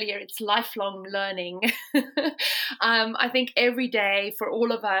it earlier, it's lifelong learning. I think every day for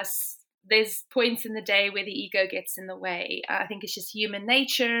all of us, there's points in the day where the ego gets in the way. I think it's just human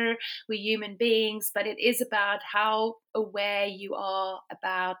nature. We're human beings, but it is about how aware you are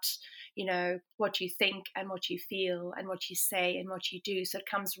about, what you think and what you feel and what you say and what you do. So it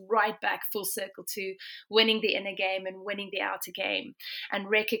comes right back full circle to winning the inner game and winning the outer game, and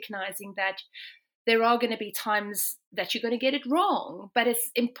recognizing that there are going to be times that you're going to get it wrong, but it's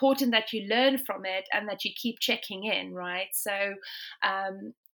important that you learn from it and that you keep checking in, right? So,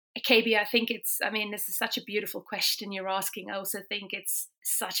 KB, I think this is such a beautiful question you're asking. I also think it's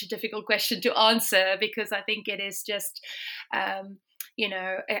such a difficult question to answer, because I think it is just,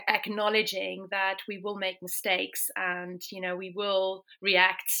 acknowledging that we will make mistakes, and, we will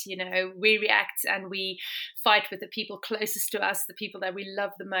react, we react and we fight with the people closest to us, the people that we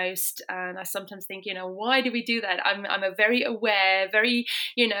love the most. And I sometimes think, why do we do that? I'm a very aware, very,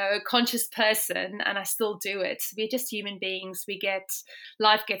 conscious person, and I still do it. We're just human beings.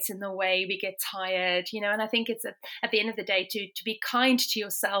 Life gets in the way, we get tired, and I think it's at the end of the day to be kind to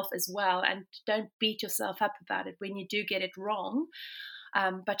yourself as well, and don't beat yourself up about it when you do get it wrong.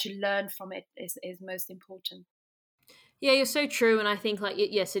 But to learn from it is most important. Yeah, you're so true. And I think,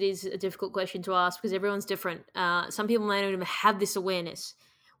 yes, it is a difficult question to ask because everyone's different. Some people may not even have this awareness.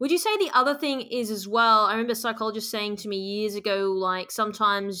 Would you say the other thing is as well, I remember a psychologist saying to me years ago, like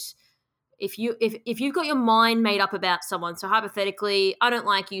sometimes if you've got your mind made up about someone, so hypothetically, I don't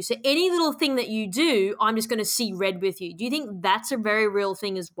like you, so any little thing that you do, I'm just going to see red with you. Do you think that's a very real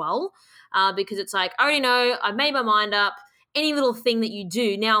thing as well? Because it's like, I already know, I've made my mind up. Any little thing that you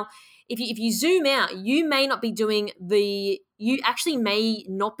do. Now, if you zoom out, you may not be doing you actually may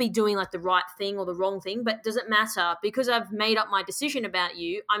not be doing like the right thing or the wrong thing, but does it matter? Because I've made up my decision about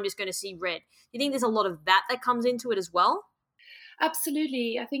you, I'm just going to see red. You think there's a lot of that comes into it as well?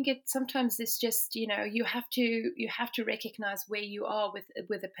 Absolutely. I think sometimes it's just, you have to recognize where you are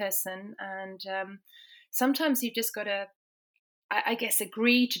with a person, and sometimes you've just got to, I guess,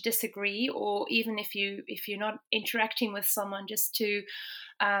 agree to disagree, or even if you're not interacting with someone, just to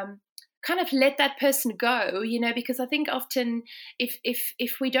kind of let that person go, because I think often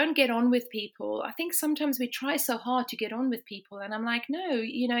if we don't get on with people, I think sometimes we try so hard to get on with people, and I'm like, no,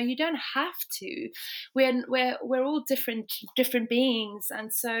 you don't have to. We're all different beings,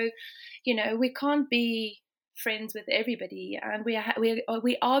 and so we can't be friends with everybody, and we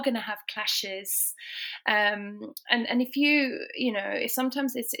are going to have clashes, and if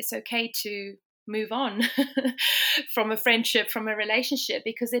sometimes it's okay to move on from a friendship, from a relationship,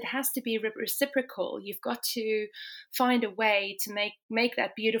 because it has to be reciprocal. You've got to find a way to make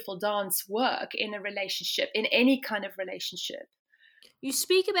that beautiful dance work in a relationship, in any kind of relationship. You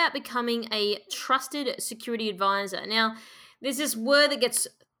speak about becoming a trusted security advisor. Now, there's this word that gets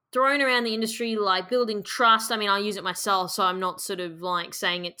thrown around the industry, like building trust. I mean, I use it myself, so I'm not sort of like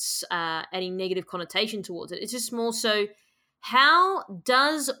saying it's any negative connotation towards it. It's just more so, how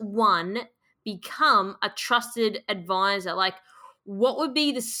does one become a trusted advisor? Like, what would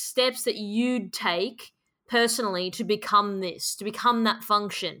be the steps that you'd take personally to become that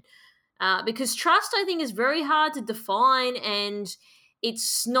function? Because trust, I think, is very hard to define, and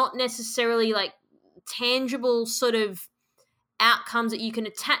it's not necessarily like tangible sort of outcomes that you can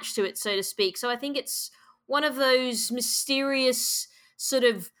attach to it, so to speak. So I think it's one of those mysterious sort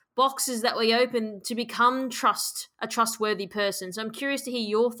of boxes that we open to become a trustworthy person. So I'm curious to hear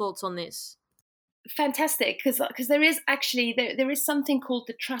your thoughts on this. Fantastic, because there is actually there is something called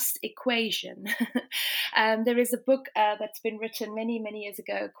the trust equation. There is a book that's been written many years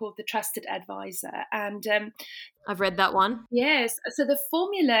ago called The Trusted Advisor, and I've read that one. Yes, so the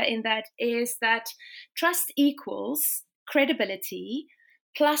formula in that is that trust equals credibility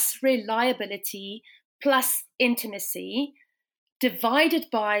plus reliability plus intimacy divided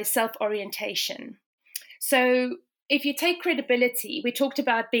by self-orientation. So if you take credibility, we talked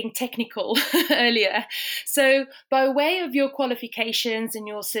about being technical earlier. So by way of your qualifications and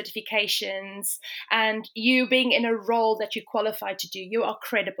your certifications and you being in a role that you're qualified to do, you are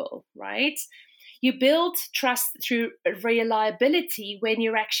credible, right? You build trust through reliability when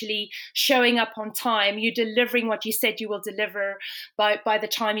you're actually showing up on time. You're delivering what you said you will deliver by the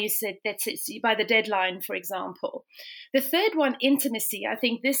time you said by the deadline, for example. The third one, intimacy. I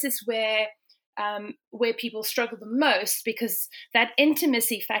think this is where people struggle the most, because that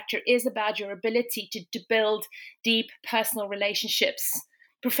intimacy factor is about your ability to build deep personal relationships,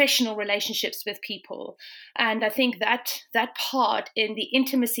 professional relationships with people. And I think that part, in the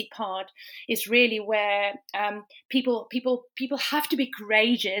intimacy part, is really where people have to be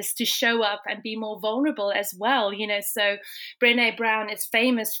courageous to show up and be more vulnerable as well. So Brené Brown is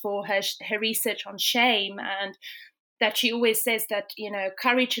famous for her research on shame, and that she always says that,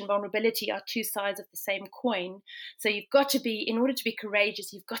 courage and vulnerability are two sides of the same coin. So you've got to be, in order to be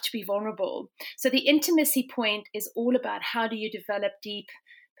courageous, you've got to be vulnerable. So the intimacy point is all about how do you develop deep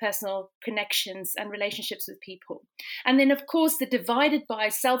personal connections and relationships with people. And then, of course, the divided by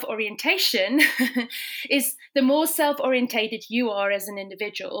self-orientation is the more self-orientated you are as an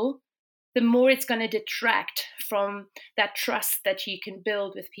individual, the more it's going to detract from that trust that you can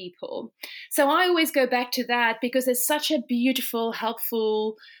build with people. So I always go back to that because it's such a beautiful,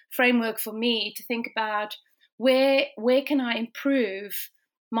 helpful framework for me to think about where can I improve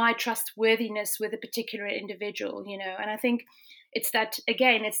my trustworthiness with a particular individual, and I think it's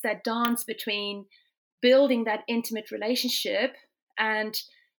that dance between building that intimate relationship and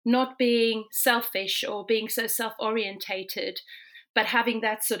not being selfish or being so self-orientated, but having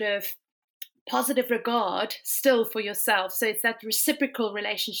that sort of positive regard still for yourself. So it's that reciprocal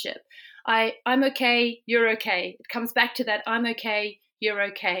relationship. I'm okay, you're okay. It comes back to that I'm okay, you're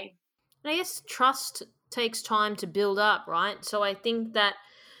okay. And I guess trust takes time to build up, right? So I think that,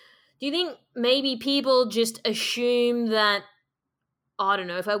 do you think maybe people just assume that, I don't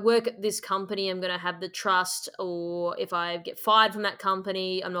know, if I work at this company, I'm going to have the trust, or if I get fired from that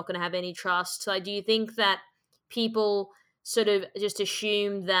company, I'm not going to have any trust? So do you think that people sort of just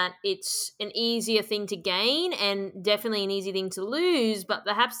assume that it's an easier thing to gain and definitely an easy thing to lose, but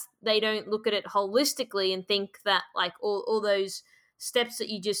perhaps they don't look at it holistically and think that like all those steps that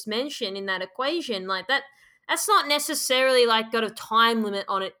you just mentioned in that equation, like that's not necessarily like got a time limit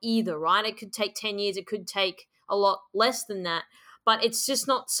on it either, right? It could take 10 years, it could take a lot less than that. But it's just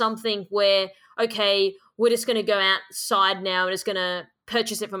not something where, okay, we're just going to go outside now and just going to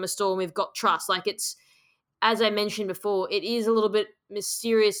purchase it from a store and we've got trust. Like it's, as I mentioned before, it is a little bit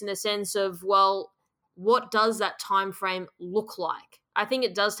mysterious in the sense of, well, what does that time frame look like? I think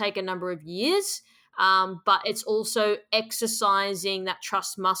it does take a number of years, but it's also exercising that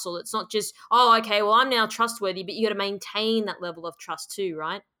trust muscle. It's not just, oh, okay, well, I'm now trustworthy, but you got to maintain that level of trust too,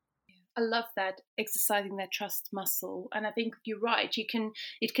 right? I love that, exercising that trust muscle. And I think you're right.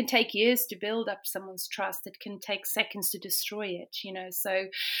 It can take years to build up someone's trust. It can take seconds to destroy it, So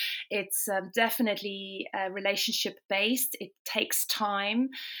it's definitely relationship based. It takes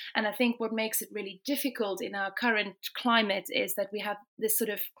time. And I think what makes it really difficult in our current climate is that we have this sort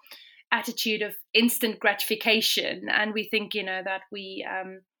of attitude of instant gratification. And we think, that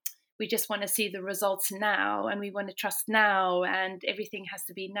we just want to see the results now, and we want to trust now, and everything has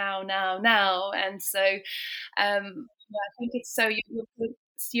to be now. And so I think it's so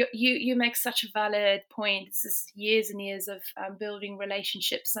you make such a valid point. This is years and years of building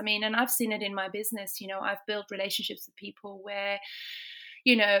relationships. I mean, and I've seen it in my business. I've built relationships with people where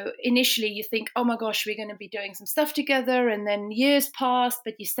initially you think, oh my gosh, we're going to be doing some stuff together. And then years pass,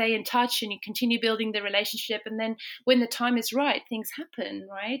 but you stay in touch and you continue building the relationship. And then when the time is right, things happen,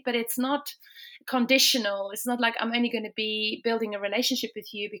 right? But it's not conditional. It's not like I'm only going to be building a relationship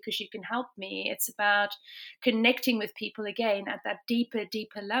with you because you can help me. It's about connecting with people again at that deeper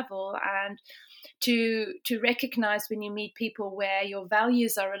level, and to recognize when you meet people where your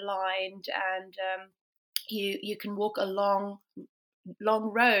values are aligned, and you can walk a long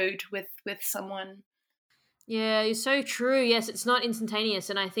road with someone. Yeah, you're so true. Yes, it's not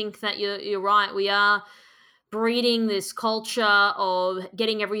instantaneous, and I think that you're right. We are breeding this culture of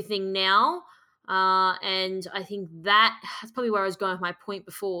getting everything now, and I think that's probably where I was going with my point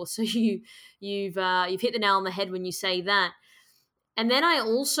before. So you've hit the nail on the head when you say that. And then I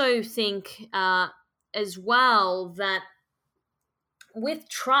also think as well that with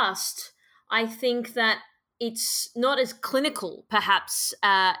trust, I think that it's not as clinical, perhaps,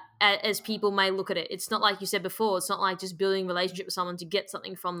 as people may look at it. It's not like you said before. It's not like just building a relationship with someone to get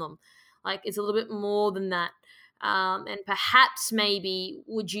something from them. Like, it's a little bit more than that. And perhaps maybe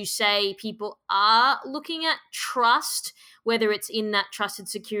would you say people are looking at trust, whether it's in that trusted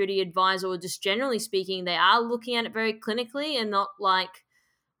security advisor or just generally speaking, they are looking at it very clinically and not like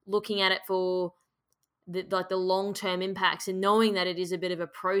looking at it for the long-term impacts, and knowing that it is a bit of a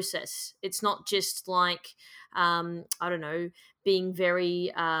process. It's not just like, I don't know, being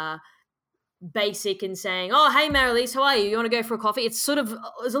very basic and saying, oh, hey, Marilise, how are you? You want to go for a coffee? It's sort of,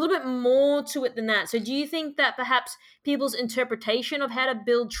 there's a little bit more to it than that. So do you think that perhaps people's interpretation of how to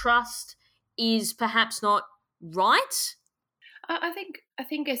build trust is perhaps not right? I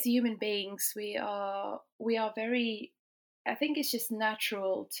think as human beings, we are very, I think it's just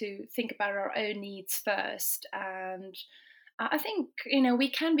natural to think about our own needs first. And I think, we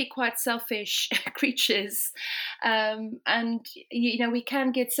can be quite selfish creatures. And, we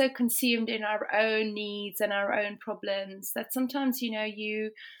can get so consumed in our own needs and our own problems that sometimes,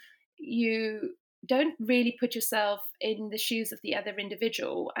 you don't really put yourself in the shoes of the other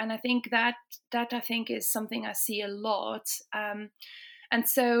individual. And I think that I think is something I see a lot. And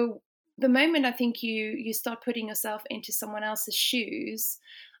so the moment I think you start putting yourself into someone else's shoes,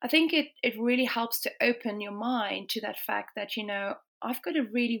 I think it really helps to open your mind to that fact that, I've got to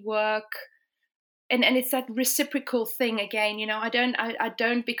really work. And it's that reciprocal thing again, I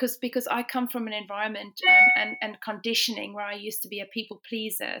don't because I come from an environment and conditioning where I used to be a people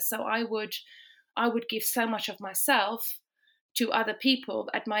pleaser. So I would give so much of myself to other people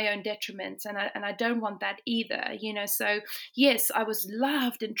at my own detriment. And I don't want that either, So yes, I was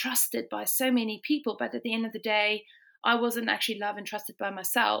loved and trusted by so many people, but at the end of the day, I wasn't actually loved and trusted by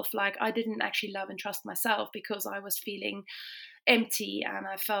myself. Like, I didn't actually love and trust myself because I was feeling empty and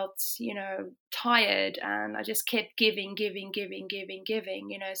I felt, tired, and I just kept giving.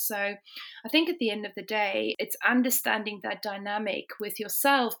 So I think at the end of the day, it's understanding that dynamic with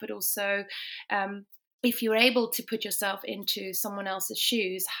yourself, but also if you're able to put yourself into someone else's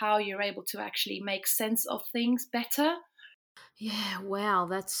shoes, how you're able to actually make sense of things better. Yeah, wow.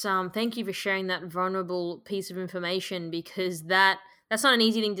 That's thank you for sharing that vulnerable piece of information, because that's not an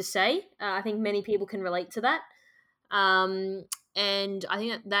easy thing to say. I think many people can relate to that. And I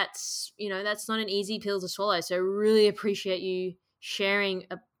think that's not an easy pill to swallow. So I really appreciate you sharing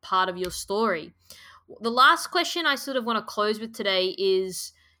a part of your story. The last question I sort of want to close with today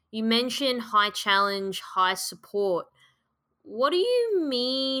is, you mentioned high challenge, high support. What do you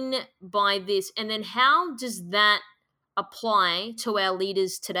mean by this? And then how does that apply to our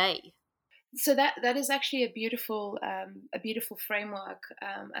leaders today? So that is actually a beautiful framework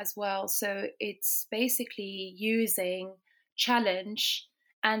as well. So it's basically using challenge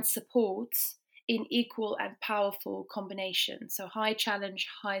and support in equal and powerful combination. So high challenge,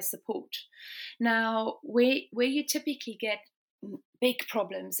 high support. Now, where you typically get big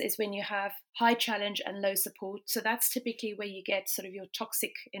problems is when you have high challenge and low support. So that's typically where you get sort of your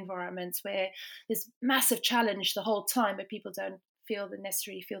toxic environments, where there's massive challenge the whole time, but people don't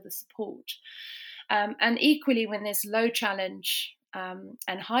necessarily feel the support. And equally, when there's low challenge and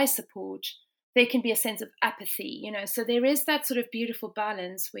high support, there can be a sense of apathy, So there is that sort of beautiful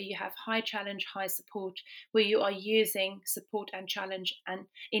balance where you have high challenge, high support, where you are using support and challenge and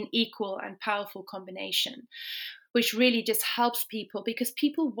in equal and powerful combination, which really just helps people, because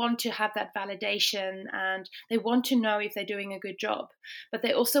people want to have that validation and they want to know if they're doing a good job, but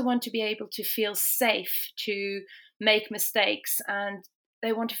they also want to be able to feel safe to make mistakes, and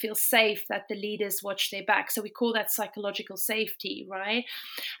they want to feel safe that the leaders watch their back. So we call that psychological safety, right?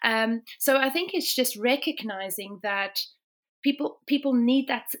 So I think it's just recognizing that people need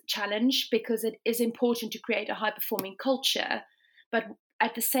that challenge, because it is important to create a high-performing culture. But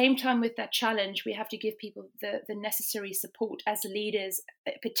at the same time, with that challenge, we have to give people the necessary support. As leaders,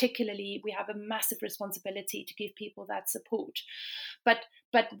 particularly, we have a massive responsibility to give people that support. But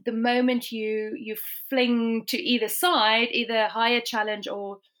the moment you fling to either side, either higher challenge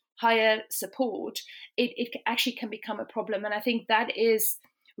or higher support, it actually can become a problem. And I think that is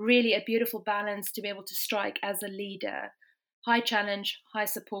really a beautiful balance to be able to strike as a leader. High challenge, high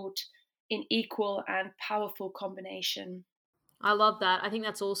support in equal and powerful combination. I love that. I think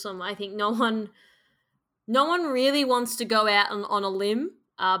that's awesome. I think no one really wants to go out on a limb,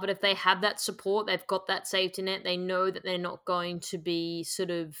 but if they have that support, they've got that safety net, they know that they're not going to be sort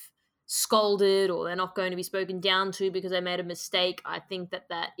of scolded, or they're not going to be spoken down to because they made a mistake. I think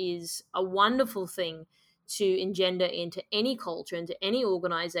that is a wonderful thing to engender into any culture, into any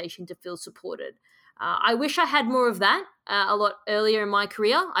organization, to feel supported. I wish I had more of that a lot earlier in my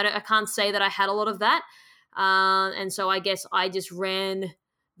career. I can't say that I had a lot of that. And so I guess I just ran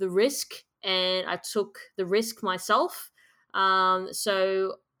the risk, and I took the risk myself.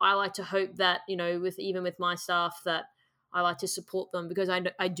 So I like to hope that, with my staff, that I like to support them, because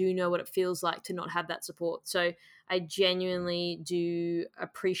I do know what it feels like to not have that support. So I genuinely do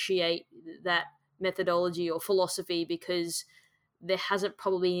appreciate that methodology or philosophy, because there hasn't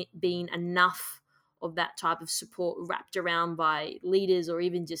probably been enough of that type of support wrapped around by leaders or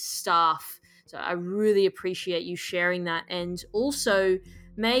even just staff. So I really appreciate you sharing that, and also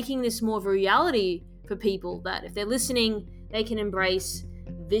making this more of a reality for people, that if they're listening, they can embrace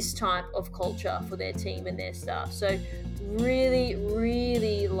this type of culture for their team and their staff. So really,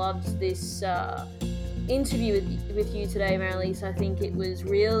 really loved this interview with you today, Marilise. I think it was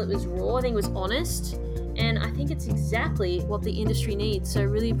real, it was raw, I think it was honest, and I think it's exactly what the industry needs. So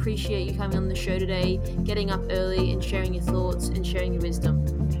really appreciate you coming on the show today, getting up early and sharing your thoughts and sharing your wisdom.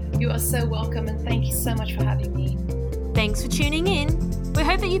 You are so welcome, and thank you so much for having me. Thanks for tuning in. We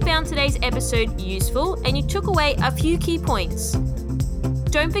hope that you found today's episode useful and you took away a few key points.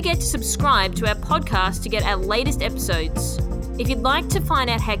 Don't forget to subscribe to our podcast to get our latest episodes. If you'd like to find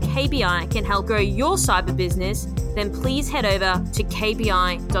out how KBI can help grow your cyber business, then please head over to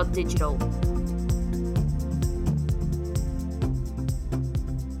kbi.digital.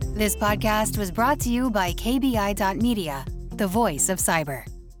 This podcast was brought to you by KBI.media, the voice of cyber.